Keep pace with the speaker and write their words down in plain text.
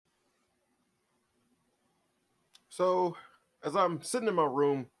So, as I'm sitting in my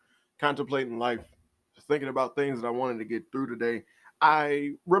room contemplating life, just thinking about things that I wanted to get through today,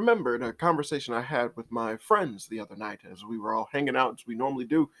 I remembered a conversation I had with my friends the other night as we were all hanging out as we normally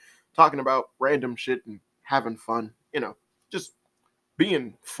do, talking about random shit and having fun, just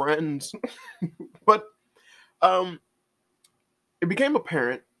being friends. but um it became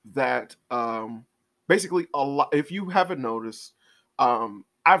apparent that basically a lot if you haven't noticed,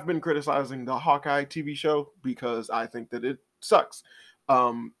 I've been criticizing the Hawkeye TV show because I think that it sucks.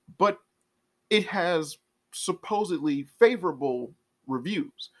 But it has supposedly favorable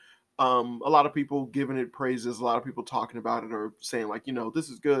reviews. A lot of people giving it praises, a lot of people talking about it or saying, like, this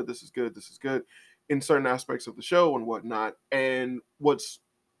is good, this is good, this is good in certain aspects of the show and whatnot. And what's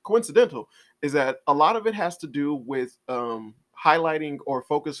coincidental is that a lot of it has to do with highlighting or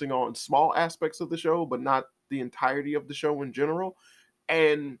focusing on small aspects of the show, but not the entirety of the show in general.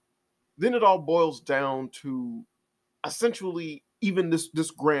 And then it all boils down to essentially even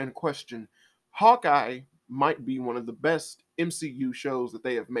this grand question. Hawkeye might be one of the best MCU shows that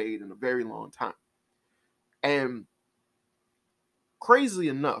they have made in a very long time. And crazy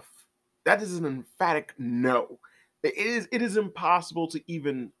enough, that is an emphatic no. It is impossible to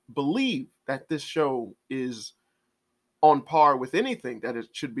even believe that this show is on par with anything that it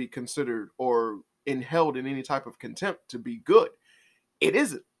should be considered or held in any type of contempt to be good. It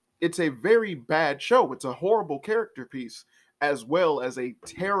isn't. It's a very bad show. It's a horrible character piece, as well as a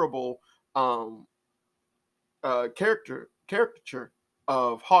terrible um, caricature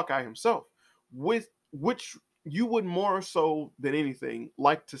of Hawkeye himself, with which you would more so than anything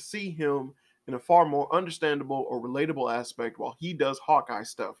like to see him in a far more understandable or relatable aspect while he does Hawkeye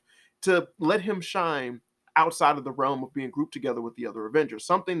stuff, to let him shine outside of the realm of being grouped together with the other Avengers,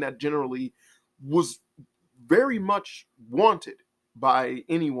 something that generally was very much wanted by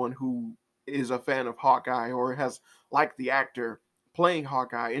anyone who is a fan of Hawkeye or has liked the actor playing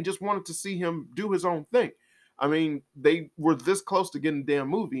Hawkeye and just wanted to see him do his own thing. I mean, they were this close to getting a damn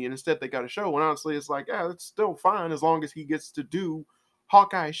movie, and instead they got a show. And honestly, it's like, yeah, it's still fine as long as he gets to do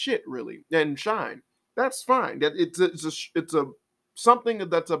Hawkeye shit, really, and shine. That's fine. That it's a something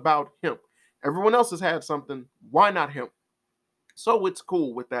that's about him. Everyone else has had something. Why not him? So it's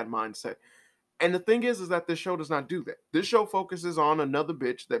cool with that mindset. And the thing is that this show does not do that. This show focuses on another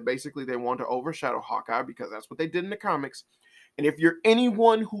bitch that basically they want to overshadow Hawkeye because that's what they did in the comics. And if you're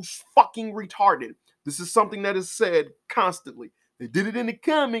anyone who's fucking retarded, this is something that is said constantly. They did it in the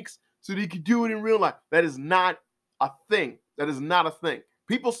comics so they could do it in real life. That is not a thing. That is not a thing.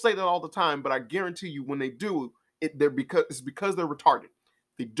 People say that all the time, but I guarantee you when they do, it's because they're retarded.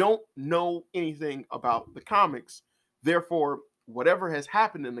 They don't know anything about the comics. Therefore, whatever has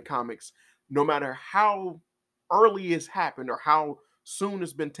happened in the comics, no matter how early it's happened or how soon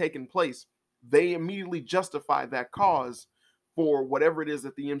it's been taking place, they immediately justify that cause for whatever it is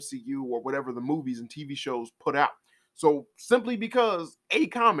that the MCU or whatever the movies and TV shows put out. So simply because a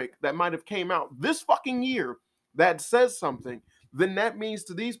comic that might have came out this fucking year that says something, then that means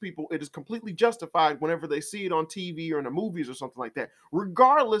to these people it is completely justified whenever they see it on TV or in the movies or something like that,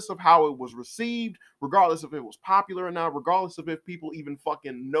 regardless of how it was received, regardless if it was popular or not, regardless of if people even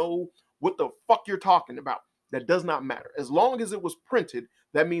fucking know what the fuck you're talking about. That does not matter. As long as it was printed,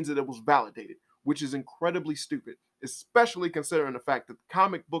 that means that it was validated, which is incredibly stupid, especially considering the fact that the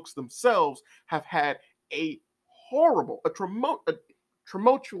comic books themselves have had a horrible, a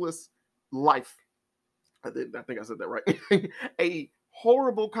tumultuous life. I think I said that right. A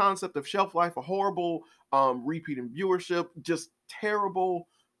horrible concept of shelf life, a horrible repeat in viewership, just terrible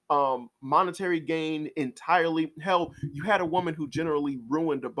monetary gain entirely. Hell, you had a woman who generally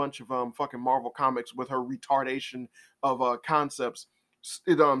ruined a bunch of fucking Marvel comics with her retardation of concepts.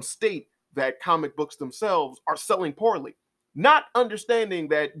 State that comic books themselves are selling poorly, not understanding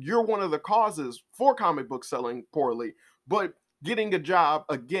that you're one of the causes for comic books selling poorly, but getting a job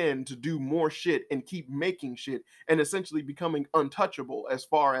again to do more shit and keep making shit and essentially becoming untouchable as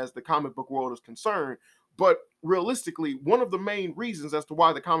far as the comic book world is concerned. But realistically, one of the main reasons as to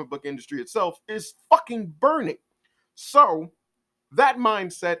why the comic book industry itself is fucking burning. So that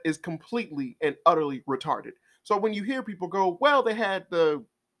mindset is completely and utterly retarded. So when you hear people go, well, they had the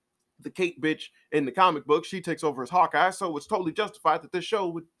Kate bitch in the comic book, she takes over as Hawkeye, so it's totally justified that this show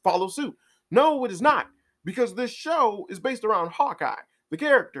would follow suit. No, it is not, because this show is based around Hawkeye, the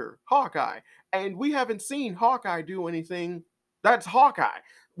character Hawkeye, and we haven't seen Hawkeye do anything that's Hawkeye.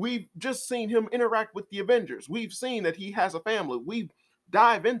 We've just seen him interact with the Avengers. We've seen that he has a family. We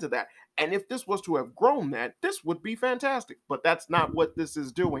dive into that. And if this was to have grown that, this would be fantastic. But that's not what this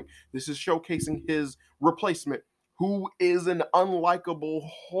is doing. This is showcasing his replacement, who is an unlikable,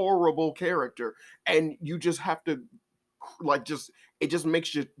 horrible character, and you just have to like just it just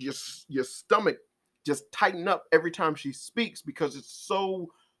makes your stomach just tighten up every time she speaks because it's so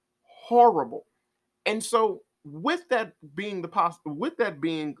horrible. And so with that being with that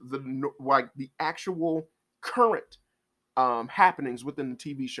being like the actual current happenings within the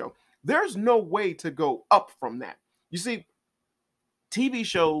TV show, there's no way to go up from that. You see, TV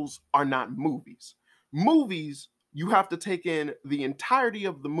shows are not movies. Movies, you have to take in the entirety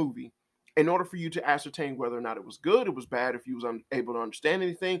of the movie in order for you to ascertain whether or not it was good, it was bad, if you was unable to understand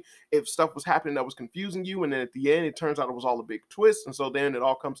anything, if stuff was happening that was confusing you, and then at the end it turns out it was all a big twist, and so then it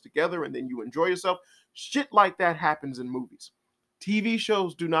all comes together, and then you enjoy yourself. Shit like that happens in movies. TV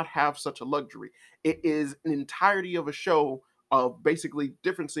shows do not have such a luxury. It is an entirety of a show of basically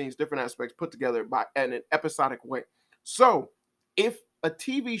different scenes, different aspects put together by in an episodic way. So if a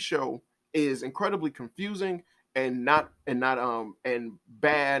TV show is incredibly confusing and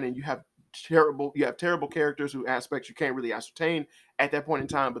bad, and you have terrible characters who aspects you can't really ascertain at that point in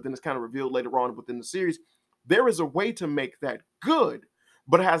time, but then it's kind of revealed later on within the series, there is a way to make that good.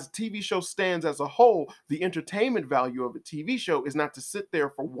 But as a TV show stands as a whole, the entertainment value of a TV show is not to sit there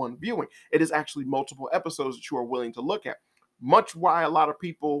for one viewing. It is actually multiple episodes that you are willing to look at. Much why a lot of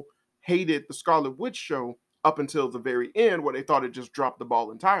people hated the Scarlet Witch show up until the very end, where they thought it just dropped the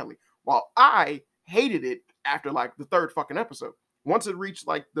ball entirely. While I hated it after like the third fucking episode. Once it reached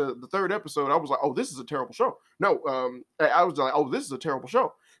like the third episode, I was like, oh, this is a terrible show. No, I was like, oh, this is a terrible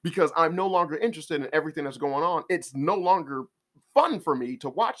show, because I'm no longer interested in everything that's going on. It's no longer fun for me to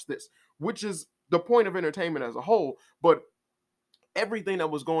watch this, which is the point of entertainment as a whole. But everything that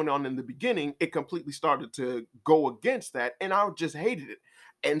was going on in the beginning, it completely started to go against that, and I just hated it.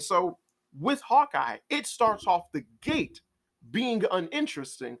 And so with Hawkeye, it starts off the gate being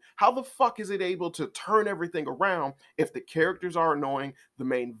uninteresting. How the fuck is it able to turn everything around if the characters are annoying, the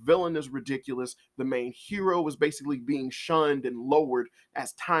main villain is ridiculous, the main hero is basically being shunned and lowered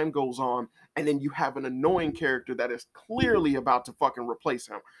as time goes on, and then you have an annoying character that is clearly about to fucking replace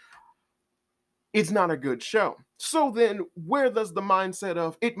him? It's not a good show. So then where does the mindset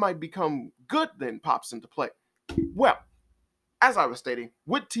of it might become good then pops into play? Well, as I was stating,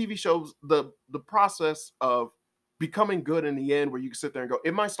 with TV shows, the process of becoming good in the end, where you can sit there and go,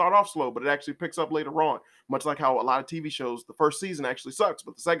 it might start off slow, but it actually picks up later on. Much like how a lot of TV shows, the first season actually sucks,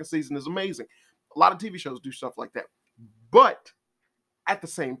 but the second season is amazing. A lot of TV shows do stuff like that. But at the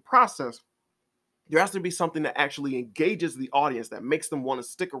same process, there has to be something that actually engages the audience, that makes them want to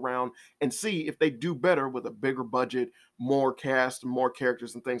stick around and see if they do better with a bigger budget, more cast, more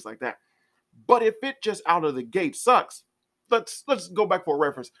characters, and things like that. But if it just out of the gate sucks, let's go back for a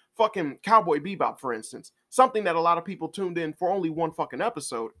reference. Fucking Cowboy Bebop, for instance. Something that a lot of people tuned in for only one fucking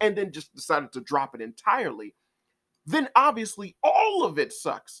episode and then just decided to drop it entirely. Then obviously all of it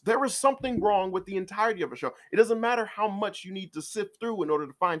sucks. There is something wrong with the entirety of a show. It doesn't matter how much you need to sift through in order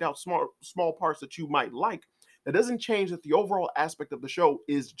to find out small parts that you might like. That doesn't change that the overall aspect of the show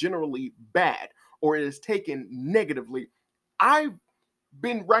is generally bad, or it is taken negatively. I've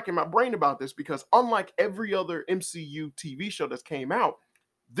been racking my brain about this because unlike every other MCU TV show that's came out,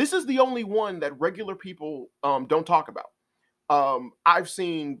 this is the only one that regular people don't talk about. I've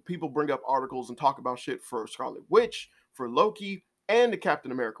seen people bring up articles and talk about shit for Scarlet Witch, for Loki, and the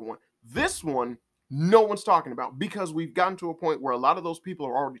Captain America one. This one, no one's talking about, because we've gotten to a point where a lot of those people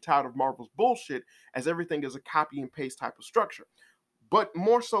are already tired of Marvel's bullshit, as everything is a copy and paste type of structure. But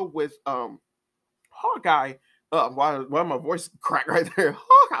more so with Hawkeye. Why my voice cracked right there?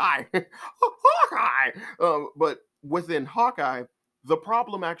 Hawkeye, Hawkeye. But within Hawkeye, the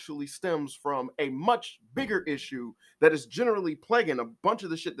problem actually stems from a much bigger issue that is generally plaguing a bunch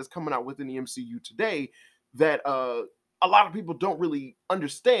of the shit that's coming out within the MCU today. That a lot of people don't really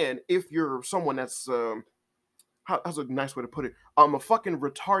understand. If you're someone that's how's a nice way to put it? A fucking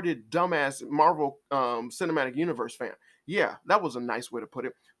retarded, dumbass Marvel Cinematic Universe fan. Yeah, that was a nice way to put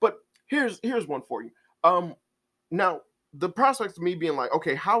it. But here's one for you. Now, the prospect of me being like,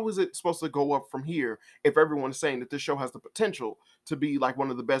 okay, how is it supposed to go up from here if everyone is saying that this show has the potential to be like one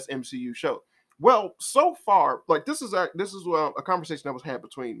of the best MCU shows? Well, so far, like this is a conversation that was had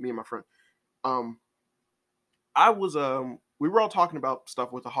between me and my friend. We were all talking about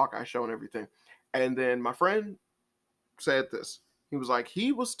stuff with the Hawkeye show and everything, and then my friend said this. He was like,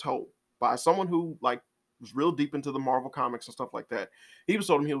 he was told by someone who like was real deep into the Marvel comics and stuff like that. He was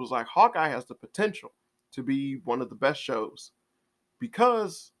like, Hawkeye has the potential to be one of the best shows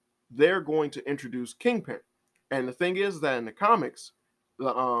because they're going to introduce Kingpin. And the thing is that in the comics,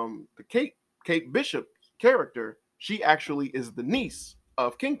 the Kate Bishop character, she actually is the niece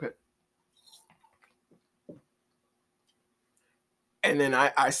of Kingpin. And then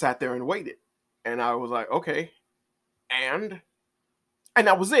I sat there and waited. And I was like, okay. And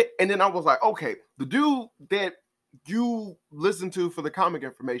that was it. And then I was like, okay, the dude that you listen to for the comic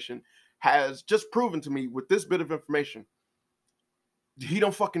information has just proven to me with this bit of information, he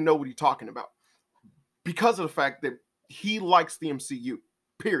don't fucking know what he's talking about. Because of the fact that he likes the MCU,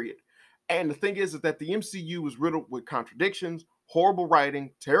 period. And the thing is that the MCU is riddled with contradictions, horrible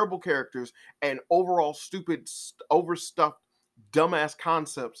writing, terrible characters, and overall stupid, overstuffed, dumbass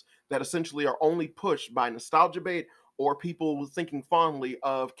concepts that essentially are only pushed by nostalgia bait or people thinking fondly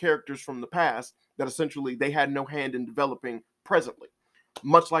of characters from the past that essentially they had no hand in developing presently.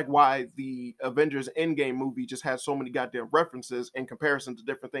 Much like why the Avengers Endgame movie just has so many goddamn references in comparison to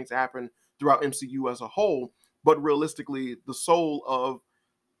different things that happen throughout MCU as a whole, but realistically, the soul of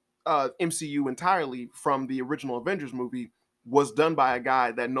MCU entirely from the original Avengers movie was done by a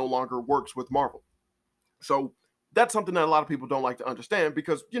guy that no longer works with Marvel. So that's something that a lot of people don't like to understand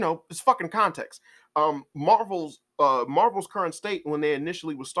because it's fucking context. Marvel's current state when they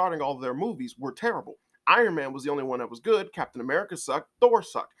initially was starting all of their movies were terrible. Iron Man was the only one that was good. Captain America sucked. Thor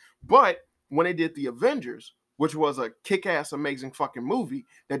sucked. But when they did the Avengers, which was a kick-ass, amazing fucking movie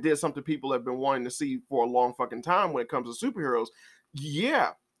that did something people have been wanting to see for a long fucking time when it comes to superheroes, yeah,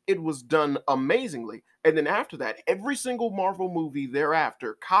 it was done amazingly. And then after that, every single Marvel movie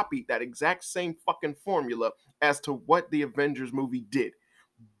thereafter copied that exact same fucking formula as to what the Avengers movie did.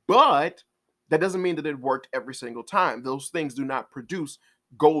 But that doesn't mean that it worked every single time. Those things do not produce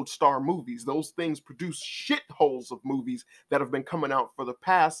gold star movies. Those things produce shitholes of movies that have been coming out for the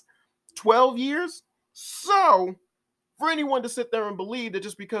past 12 years. So, for anyone to sit there and believe that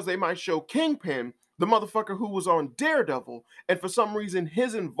just because they might show Kingpin, the motherfucker who was on Daredevil, and for some reason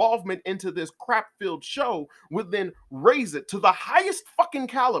his involvement into this crap-filled show would then raise it to the highest fucking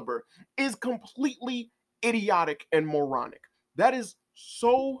caliber is completely idiotic and moronic. That is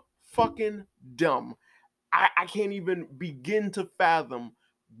so fucking dumb. I can't even begin to fathom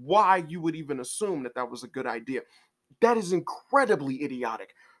why you would even assume that that was a good idea. That is incredibly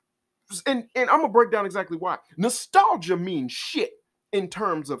idiotic. And I'm gonna break down exactly why. Nostalgia means shit in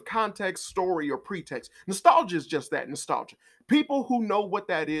terms of context, story, or pretext. Nostalgia is just that, nostalgia. People who know what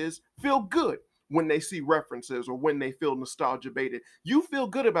that is feel good when they see references or when they feel nostalgia baited. You feel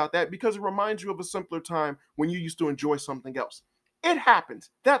good about that because it reminds you of a simpler time when you used to enjoy something else. It happens.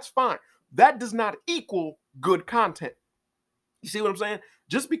 That's fine. That does not equal good content. You see what I'm saying?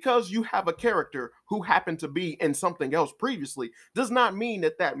 Just because you have a character who happened to be in something else previously does not mean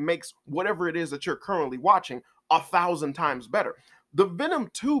that that makes whatever it is that you're currently watching 1,000 times better. The Venom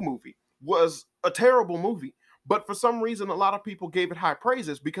 2 movie was a terrible movie, but for some reason, a lot of people gave it high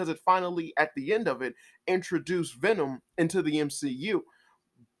praises because it finally, at the end of it, introduced Venom into the MCU.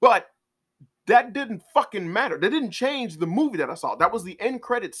 But that didn't fucking matter. That didn't change the movie that I saw. That was the end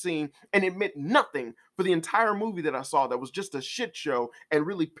credit scene, and it meant nothing for the entire movie that I saw. That was just a shit show and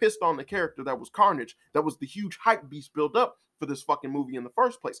really pissed on the character that was Carnage. That was the huge hype beast built up for this fucking movie in the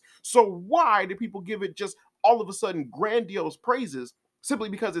first place. So why do people give it just all of a sudden grandiose praises simply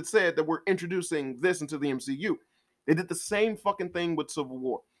because it said that we're introducing this into the MCU? They did the same fucking thing with Civil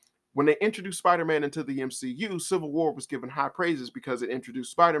War. When they introduced Spider-Man into the MCU, Civil War was given high praises because it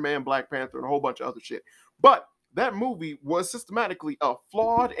introduced Spider-Man, Black Panther, and a whole bunch of other shit. But that movie was systematically a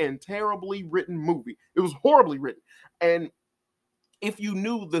flawed and terribly written movie. It was horribly written. And if you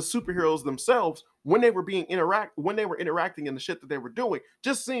knew the superheroes themselves, when they were interacting in the shit that they were doing,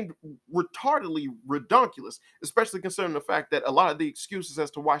 just seemed retardedly redonkulous, especially considering the fact that a lot of the excuses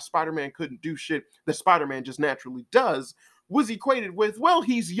as to why Spider-Man couldn't do shit that Spider-Man just naturally does was equated with, well,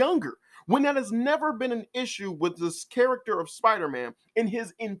 he's younger. When that has never been an issue with this character of Spider-Man in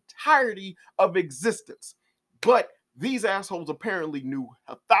his entirety of existence. But these assholes apparently knew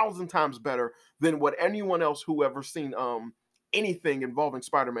 1,000 times better than what anyone else who ever seen anything involving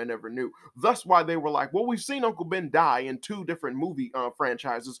Spider-Man ever knew. Thus why they were like, well, we've seen Uncle Ben die in 2 different movie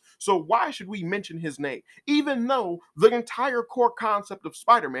franchises, so why should we mention his name? Even though the entire core concept of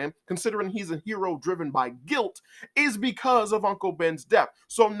Spider-Man, considering he's a hero driven by guilt, is because of Uncle Ben's death.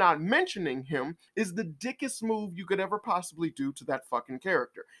 So not mentioning him is the dickest move you could ever possibly do to that fucking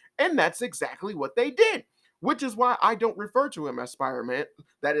character. And that's exactly what they did. Which is why I don't refer to him as Spider-Man.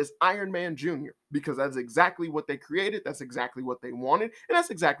 That is Iron Man Jr. Because that's exactly what they created. That's exactly what they wanted. And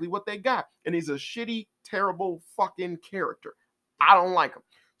that's exactly what they got. And he's a shitty, terrible fucking character. I don't like him.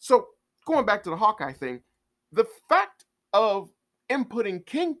 So going back to the Hawkeye thing, the fact of inputting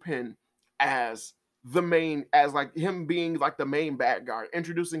Kingpin as the main, as like him being like the main bad guy,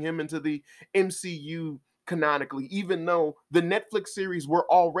 introducing him into the MCU canonically, even though the Netflix series were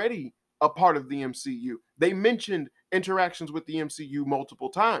already a part of the MCU. They mentioned interactions with the MCU multiple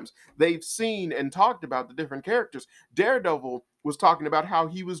times. They've seen and talked about the different characters. Daredevil was talking about how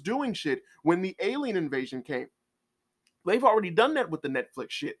he was doing shit when the alien invasion came. They've already done that with the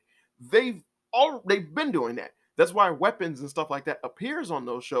Netflix shit. They've been doing that. That's why weapons and stuff like that appears on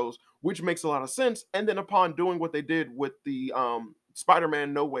those shows, which makes a lot of sense. And then upon doing what they did with the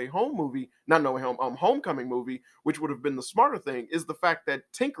Spider-Man No Way Home movie, not No Way Home, Homecoming movie, which would have been the smarter thing, is the fact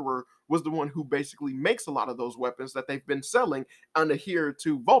that Tinkerer was the one who basically makes a lot of those weapons that they've been selling and adhere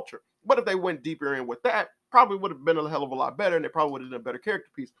to Vulture. But if they went deeper in with that, probably would have been a hell of a lot better, and it probably would have been a better character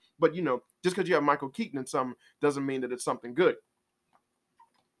piece. But you know, just because you have Michael Keaton in something doesn't mean that it's something good.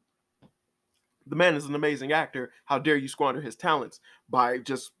 The man is an amazing actor. How dare you squander his talents by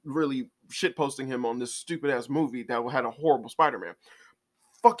just really shitposting him on this stupid ass movie that had a horrible Spider-Man?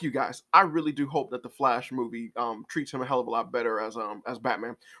 Fuck you guys. I really do hope that the Flash movie treats him a hell of a lot better as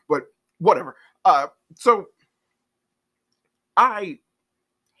Batman. But whatever. So I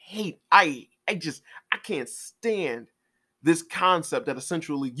hate I can't stand this concept that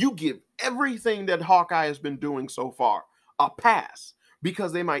essentially you give everything that Hawkeye has been doing so far a pass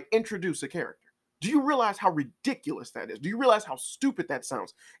because they might introduce a character. Do you realize how ridiculous that is? Do you realize how stupid that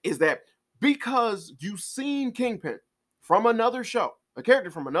sounds? Is that because you've seen Kingpin from another show, a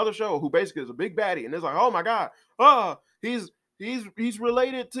character from another show who basically is a big baddie, and it's like, oh my god, he's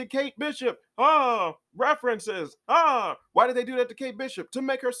related to Kate Bishop. References. Why did they do that to Kate Bishop? To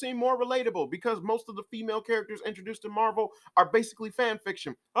make her seem more relatable, because most of the female characters introduced in Marvel are basically fan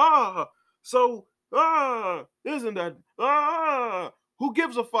fiction. So isn't that who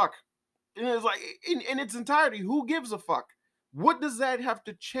gives a fuck? And it's like in its entirety, who gives a fuck? What does that have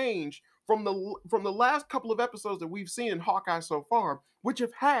to change from the last couple of episodes that we've seen in Hawkeye so far, which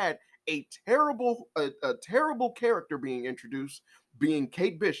have had a terrible character being introduced, being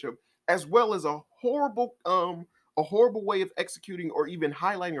Kate Bishop, as well as a horrible way of executing or even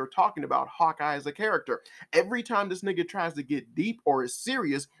highlighting or talking about Hawkeye as a character. Every time this nigga tries to get deep or is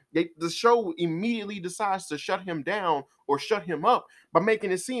serious, the show immediately decides to shut him down or shut him up by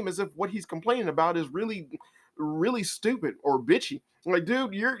making it seem as if what he's complaining about is really stupid or bitchy. Like,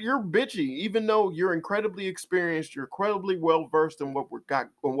 dude, you're bitchy, even though you're incredibly experienced, you're incredibly well versed in what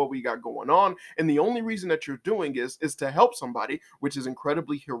we got going on, and the only reason that you're doing is to help somebody, which is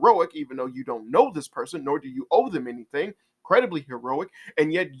incredibly heroic, even though you don't know this person, nor do you owe them anything. Incredibly heroic,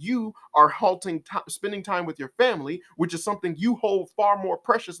 and yet you are spending time with your family, which is something you hold far more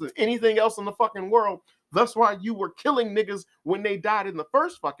precious than anything else in the fucking world. That's why you were killing niggas when they died in the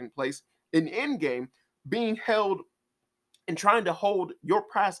first fucking place in Endgame, being held and trying to hold your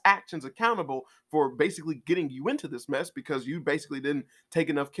past actions accountable for basically getting you into this mess because you basically didn't take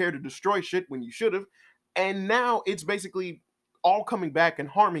enough care to destroy shit when you should have. And now it's basically all coming back and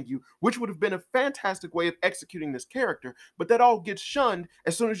harming you, which would have been a fantastic way of executing this character. But that all gets shunned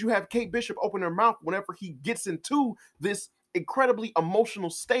as soon as you have Kate Bishop open her mouth whenever he gets into this incredibly emotional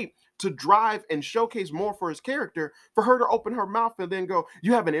state to drive and showcase more for his character, for her to open her mouth and then go,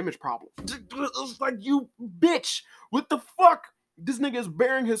 you have an image problem. It's like, you bitch, what the fuck? This nigga is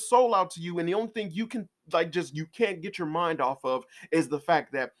bearing his soul out to you, and the only thing you can you can't get your mind off of is the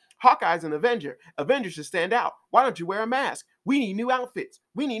fact that Hawkeye's an Avenger. Avengers should stand out. Why don't you wear a mask? We need new outfits.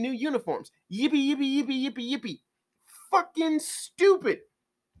 We need new uniforms. Yippee, yippee, yippee, yippee, yippee. Fucking stupid.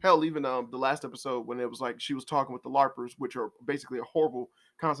 Hell, even the last episode when it was like she was talking with the LARPers, which are basically a horrible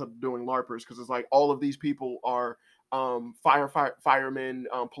concept of doing LARPers, because it's like all of these people are firemen,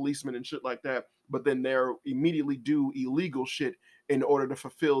 policemen, and shit like that, but then they're immediately do illegal shit in order to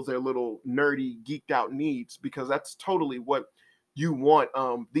fulfill their little nerdy, geeked out needs, because that's totally what you want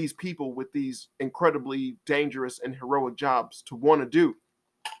these people with these incredibly dangerous and heroic jobs to want to do.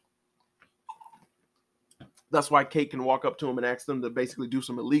 That's why Kate can walk up to him and ask them to basically do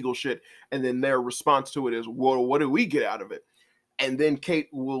some illegal shit, and then their response to it is, well, what do we get out of it? And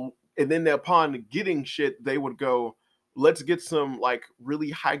then upon getting shit, they would go, let's get some like really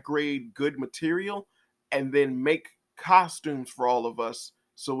high grade good material and then make costumes for all of us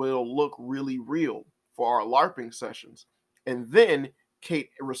so it'll look really real for our LARPing sessions. And then Kate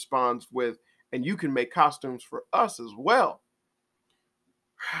responds with, and you can make costumes for us as well.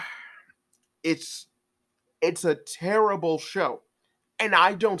 It's a terrible show. And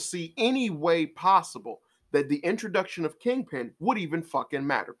I don't see any way possible that the introduction of Kingpin would even fucking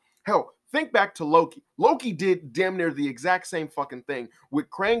matter. Hell, think back to Loki. Loki did damn near the exact same fucking thing with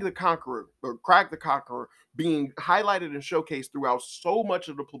Krang the Conqueror, or Crag the Conqueror, being highlighted and showcased throughout so much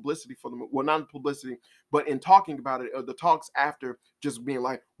of the publicity for them. Well, not publicity, but in talking about it, or the talks after, just being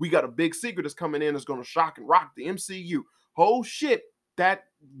like, we got a big secret that's coming in that's going to shock and rock the MCU. Oh shit. that,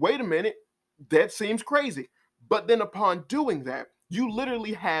 wait a minute, that seems crazy. But then upon doing that, you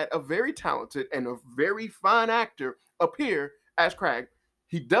literally had a very talented and a very fine actor appear as Crag.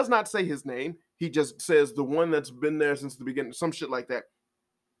 He does not say his name. He just says the one that's been there since the beginning, some shit like that.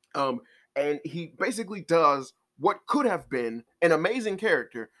 Um, and he basically does what could have been an amazing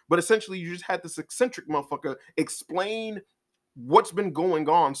character, but essentially you just had this eccentric motherfucker explain what's been going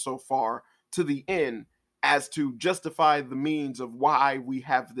on so far to the end as to justify the means of why we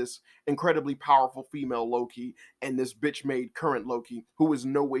have this incredibly powerful female Loki and this bitch made current Loki who is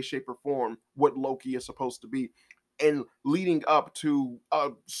no way, shape, or form what Loki is supposed to be. And leading up to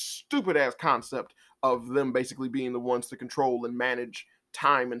a stupid ass concept of them basically being the ones to control and manage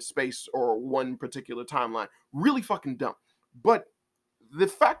time and space or one particular timeline. Really fucking dumb. But the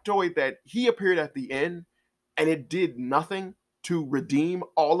factoid that he appeared at the end and it did nothing to redeem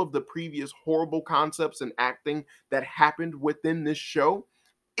all of the previous horrible concepts and acting that happened within this show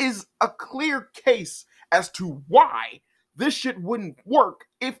is a clear case as to why this shit wouldn't work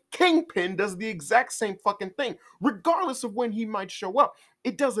if Kingpin does the exact same fucking thing, regardless of when he might show up.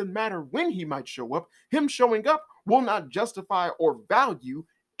 It doesn't matter when he might show up. Him showing up will not justify or value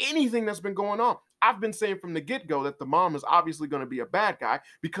anything that's been going on. I've been saying from the get-go that the mom is obviously going to be a bad guy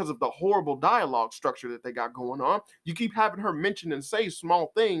because of the horrible dialogue structure that they got going on. You keep having her mention and say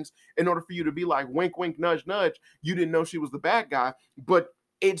small things in order for you to be like, wink, wink, nudge, nudge. You didn't know she was the bad guy, but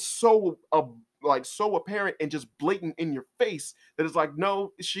it's so so apparent and just blatant in your face that it's like,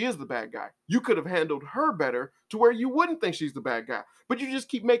 no, she is the bad guy. You could have handled her better to where you wouldn't think she's the bad guy. But you just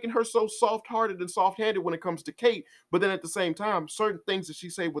keep making her so soft-hearted and soft-handed when it comes to Kate. But then at the same time, certain things that she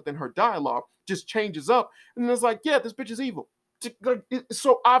say within her dialogue just changes up. And then it's like, yeah, this bitch is evil. It's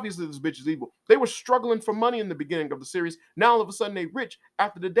so obviously this bitch is evil. They were struggling for money in the beginning of the series. Now all of a sudden they rich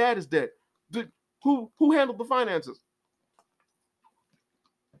after the dad is dead. Who handled the finances?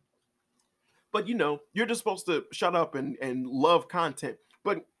 But you're just supposed to shut up and love content.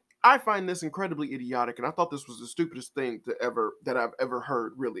 But I find this incredibly idiotic, and I thought this was the stupidest thing that I've ever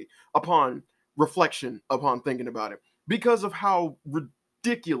heard, really, upon reflection, upon thinking about it, because of how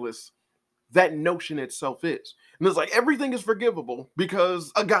ridiculous that notion itself is. And it's like everything is forgivable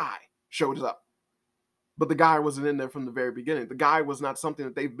because a guy showed up. But the guy wasn't in there from the very beginning. The guy was not something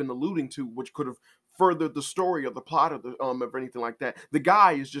that they've been alluding to, which could have furthered the story or the plot of the of anything like that. The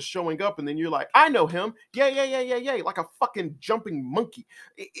guy is just showing up, and then you're like, I know him. Yeah, yeah, yeah, yeah, yeah. Like a fucking jumping monkey.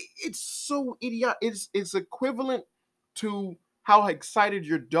 It's so idiotic. It's equivalent to how excited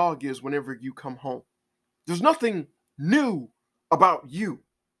your dog is whenever you come home. There's nothing new about you.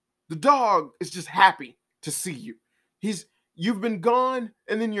 The dog is just happy to see you. You've been gone,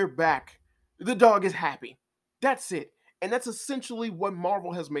 and then you're back. The dog is happy. That's it. And that's essentially what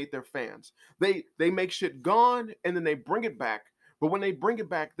Marvel has made their fans. They make shit gone and then they bring it back. But when they bring it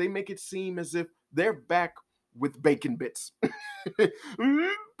back, they make it seem as if they're back with bacon bits.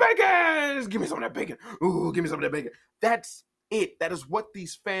 Bacon! Give me some of that bacon. Ooh, give me some of that bacon. That's it. That is what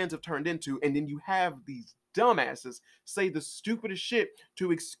these fans have turned into. And then you have these dumbasses say the stupidest shit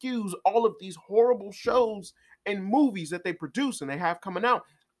to excuse all of these horrible shows and movies that they produce and they have coming out.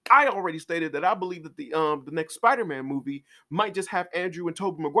 I already stated that I believe that the next Spider-Man movie might just have Andrew and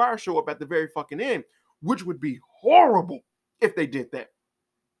Tobey Maguire show up at the very fucking end, which would be horrible if they did that.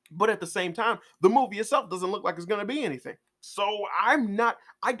 But at the same time, the movie itself doesn't look like it's going to be anything. So I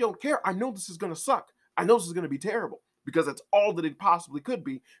don't care. I know this is going to suck. I know this is going to be terrible because that's all that it possibly could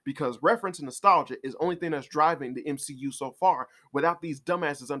be, because reference and nostalgia is the only thing that's driving the MCU so far. Without these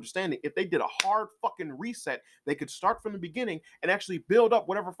dumbasses understanding, if they did a hard fucking reset, they could start from the beginning and actually build up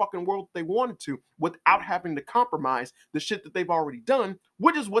whatever fucking world they wanted to without having to compromise the shit that they've already done,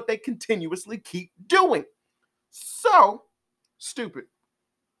 which is what they continuously keep doing. So stupid.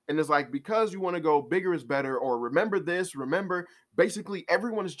 And it's like, because you want to go bigger is better, or remember this, remember, basically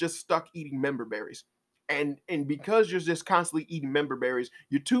everyone is just stuck eating member berries. And because you're just constantly eating member berries,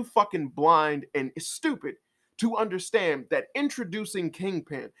 you're too fucking blind and stupid to understand that introducing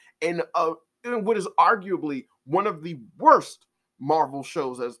Kingpin in what is arguably one of the worst Marvel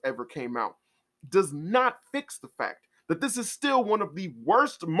shows that's ever came out does not fix the fact that this is still one of the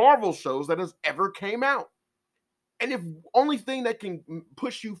worst Marvel shows that has ever came out. And if only thing that can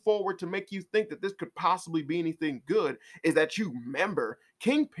push you forward to make you think that this could possibly be anything good is that you remember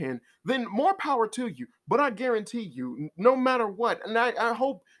Kingpin, then more power to you. But I guarantee you, no matter what, and I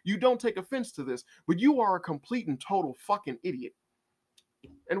hope you don't take offense to this, but you are a complete and total fucking idiot.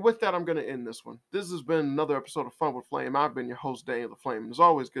 And with that, I'm going to end this one. This has been another episode of Fun with Flame. I've been your host, Daniel the Flame. And as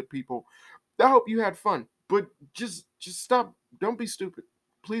always, good people, I hope you had fun. But just stop. Don't be stupid.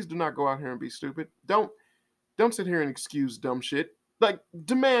 Please do not go out here and be stupid. Don't sit here and excuse dumb shit. Like,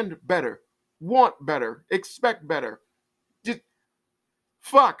 demand better, want better, expect better. Just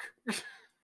fuck.